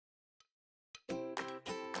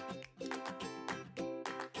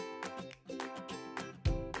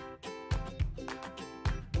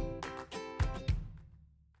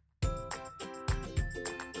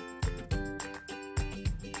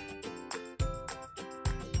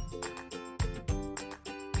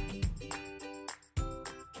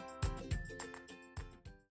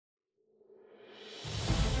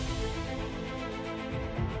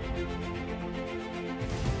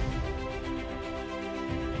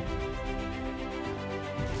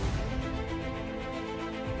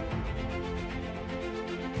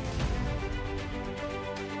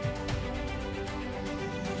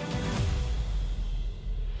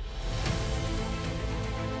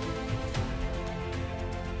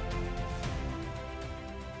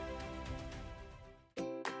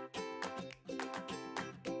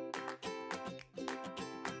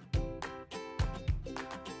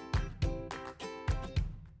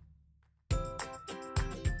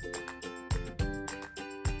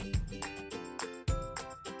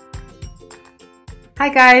Hi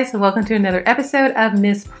guys, welcome to another episode of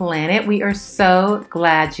MissPlanIt. We are so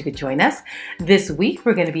glad you could join us. This week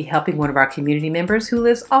we're going to be helping one of our community members who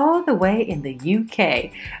lives all the way in the UK.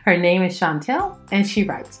 Her name is Chantel and she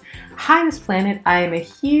writes, "Hi MissPlanIt, I am a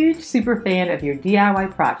huge super fan of your DIY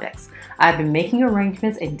projects. I've been making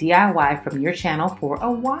arrangements and DIY from your channel for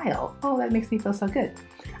a while." Oh, that makes me feel so good.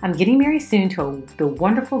 "I'm getting married soon to the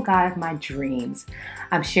wonderful guy of my dreams.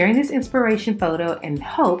 I'm sharing this inspiration photo in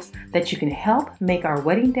hopes that you can help make our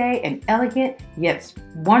wedding day an elegant yet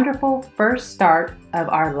wonderful first start of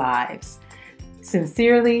our lives.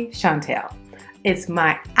 Sincerely, Chantel." It's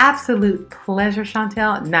my absolute pleasure,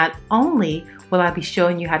 Chantel. Not only will I be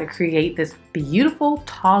showing you how to create this beautiful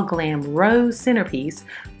tall glam rose centerpiece,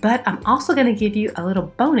 but I'm also going to give you a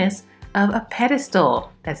little bonus of a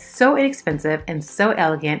pedestal that's so inexpensive and so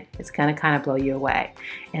elegant, it's going to kind of blow you away.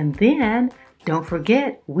 And then don't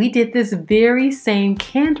forget, we did this very same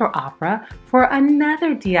candle opera for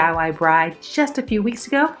another DIY bride just a few weeks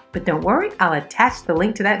ago, but don't worry, I'll attach the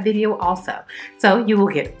link to that video also. So you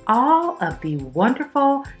will get all of the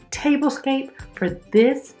wonderful tablescape for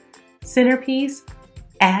this centerpiece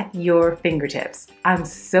at your fingertips. I'm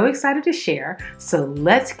so excited to share, so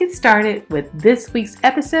let's get started with this week's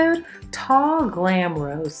episode, Tall Glam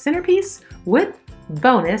Rose Centerpiece with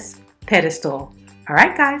Bonus Pedestal. All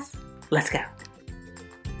right, guys, let's go.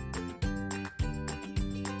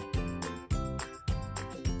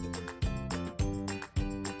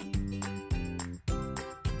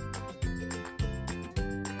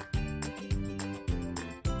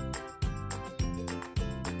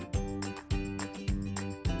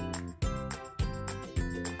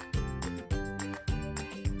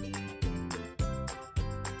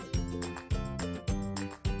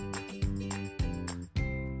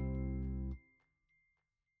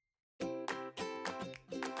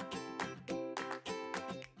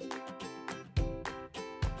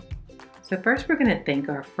 So first we're going to thank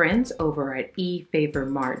our friends over at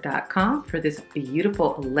efavormart.com for this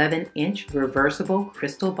beautiful 11-inch reversible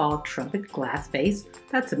crystal ball trumpet glass vase.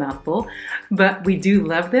 That's a mouthful, but we do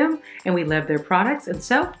love them and we love their products. And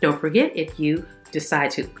so don't forget, if you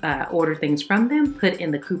decide to order things from them, put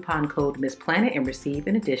in the coupon code MissPlanIt and receive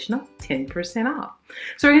an additional 10% off.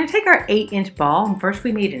 So we're going to take our 8-inch ball, and first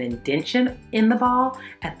we made an indentation in the ball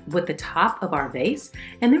with the top of our vase,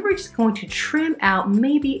 and then we're just going to trim out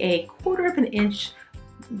maybe a 1/4 of an inch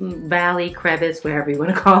valley, crevice, whatever you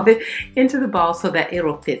want to call it, into the ball so that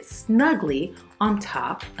it'll fit snugly on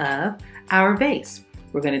top of our vase.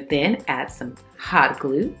 We're going to then add some hot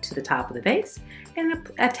glue to the top of the vase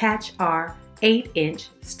and attach our 8-inch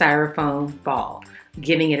styrofoam ball,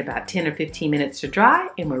 giving it about 10 or 15 minutes to dry,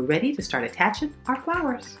 and we're ready to start attaching our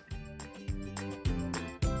flowers.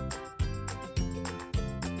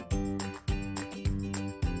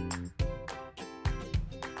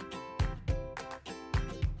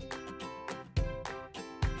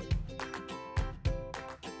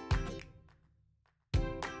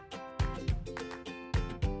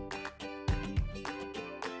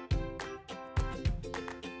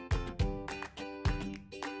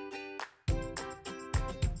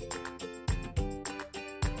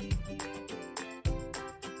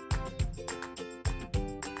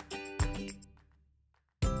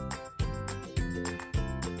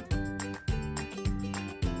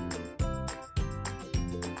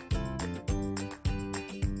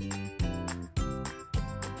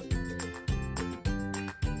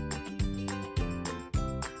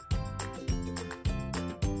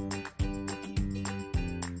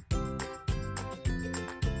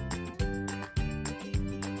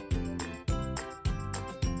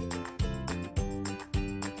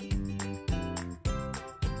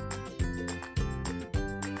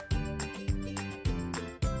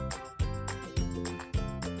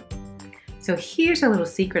 So here's a little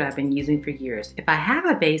secret I've been using for years. If I have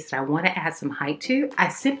a vase that I want to add some height to, I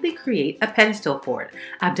simply create a pedestal for it.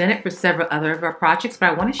 I've done it for several other of our projects, but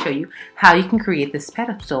I want to show you how you can create this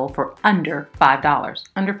pedestal for under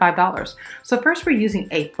 $5. So first we're using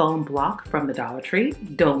a foam block from the Dollar Tree.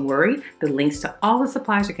 Don't worry, the links to all the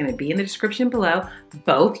supplies are going to be in the description below,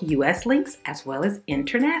 both US links as well as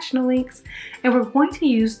international links. And we're going to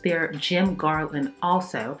use their gem garland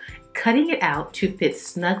also, cutting it out to fit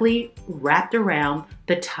snugly wrapped around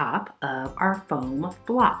the top of our foam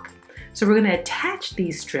block. So we're going to attach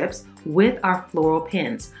these strips with our floral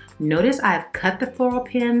pins. Notice I've cut the floral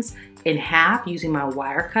pins in half using my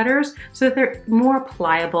wire cutters so that they're more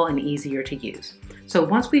pliable and easier to use. So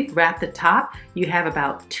once we've wrapped the top, you have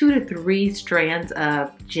about 2 to 3 strands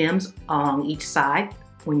of gems on each side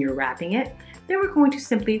when you're wrapping it. Then we're going to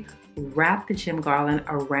simply wrap the gem garland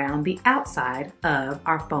around the outside of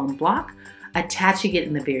our foam block attaching it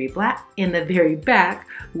in the very back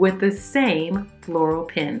with the same floral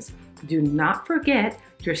pins. Do not forget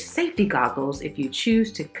your safety goggles if you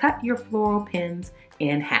choose to cut your floral pins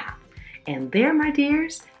in half. And there, my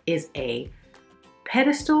dears, is a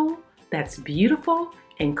pedestal that's beautiful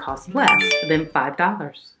and costs less than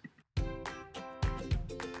 $5.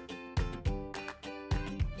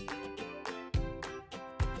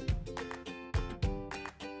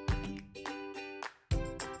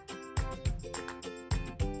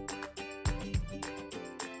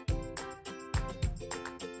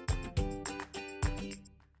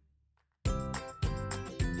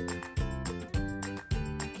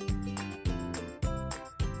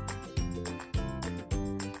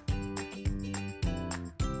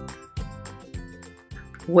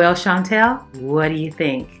 Well, Chantel, what do you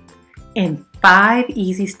think? In 5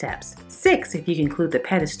 easy steps, 6 if you include the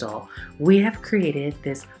pedestal, we have created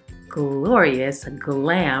this glorious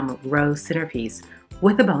glam rose centerpiece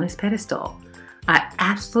with a bonus pedestal. I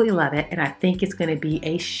absolutely love it, and I think it's going to be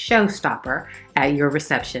a showstopper at your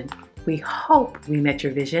reception. We hope we met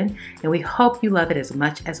your vision, and we hope you love it as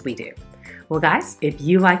much as we do. Well, guys, if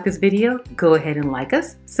you like this video, go ahead and like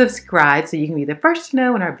us, subscribe so you can be the first to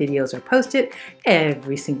know when our videos are posted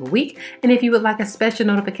every single week. And if you would like a special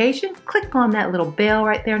notification, click on that little bell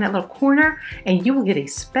right there in that little corner, and you will get a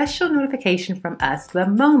special notification from us the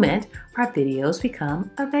moment our videos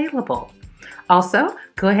become available. Also,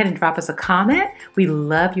 go ahead and drop us a comment. We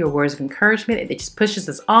love your words of encouragement. It just pushes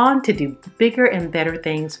us on to do bigger and better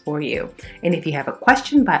things for you. And if you have a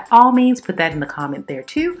question, by all means, put that in the comment there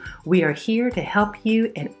too. We are here to help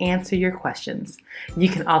you and answer your questions. You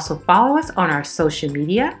can also follow us on our social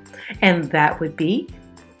media, and that would be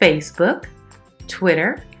Facebook,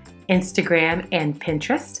 Twitter, Instagram, and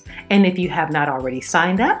Pinterest. And if you have not already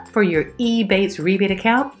signed up for your Ebates rebate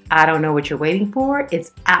account, I don't know what you're waiting for.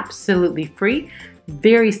 It's absolutely free,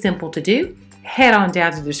 very simple to do. Head on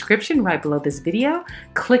down to the description right below this video,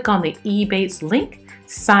 click on the Ebates link,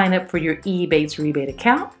 sign up for your Ebates rebate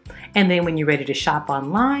account, and then when you're ready to shop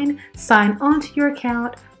online, sign onto your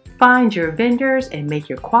account, find your vendors, and make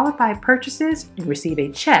your qualified purchases and receive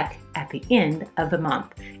a check at the end of the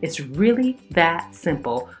month. It's really that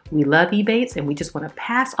simple. We love Ebates, and we just want to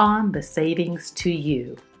pass on the savings to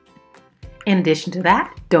you. In addition to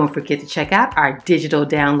that, don't forget to check out our digital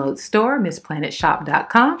download store,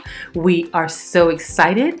 MissPlanItShop.com. We are so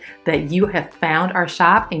excited that you have found our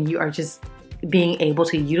shop and you are just being able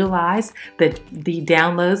to utilize the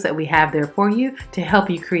downloads that we have there for you to help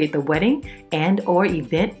you create the wedding and or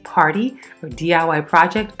event, party, or DIY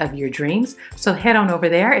project of your dreams. So head on over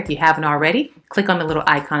there if you haven't already. Click on the little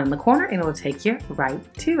icon in the corner and it will take you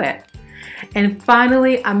right to it. And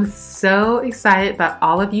finally, I'm so excited about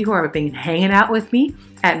all of you who have been hanging out with me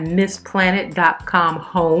at MissPlanIt.com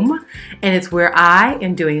home, and it's where I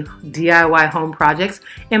am doing DIY home projects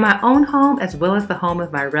in my own home as well as the home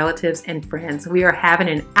of my relatives and friends. We are having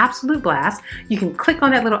an absolute blast. You can click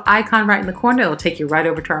on that little icon right in the corner. It'll take you right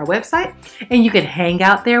over to our website, and you can hang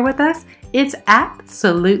out there with us. It's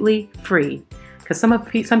absolutely free. Because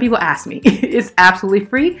some people ask me, it's absolutely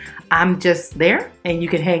free. I'm just there, and you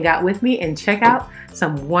can hang out with me and check out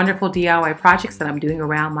some wonderful DIY projects that I'm doing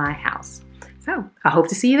around my house. So I hope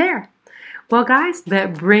to see you there. Well, guys,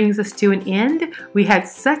 that brings us to an end. We had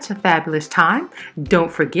such a fabulous time.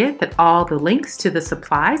 Don't forget that all the links to the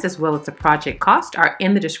supplies as well as the project cost are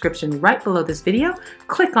in the description right below this video.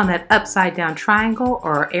 Click on that upside down triangle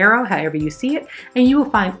or arrow, however you see it, and you will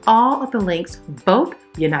find all of the links, both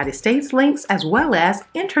United States links as well as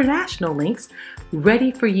international links,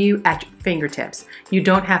 ready for you at your fingertips. You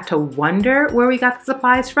don't have to wonder where we got the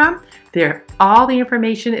supplies from. All the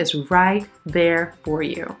information is right there for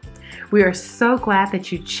you. We are so glad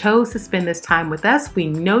that you chose to spend this time with us. We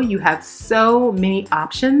know you have so many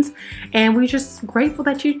options, and we're just grateful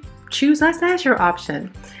that you choose us as your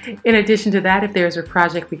option. In addition to that, if there's a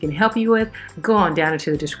project we can help you with, go on down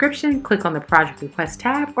into the description, click on the project request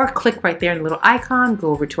tab, or click right there in the little icon, go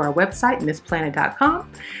over to our website, MissPlanIt.com,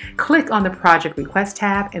 click on the project request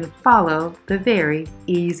tab, and follow the very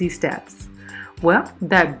easy steps. Well,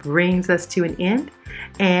 that brings us to an end,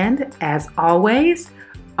 and as always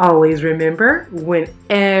remember, when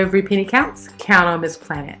every penny counts, count on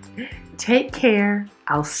MissPlanIt. Take care.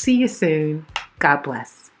 I'll see you soon. God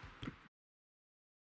bless.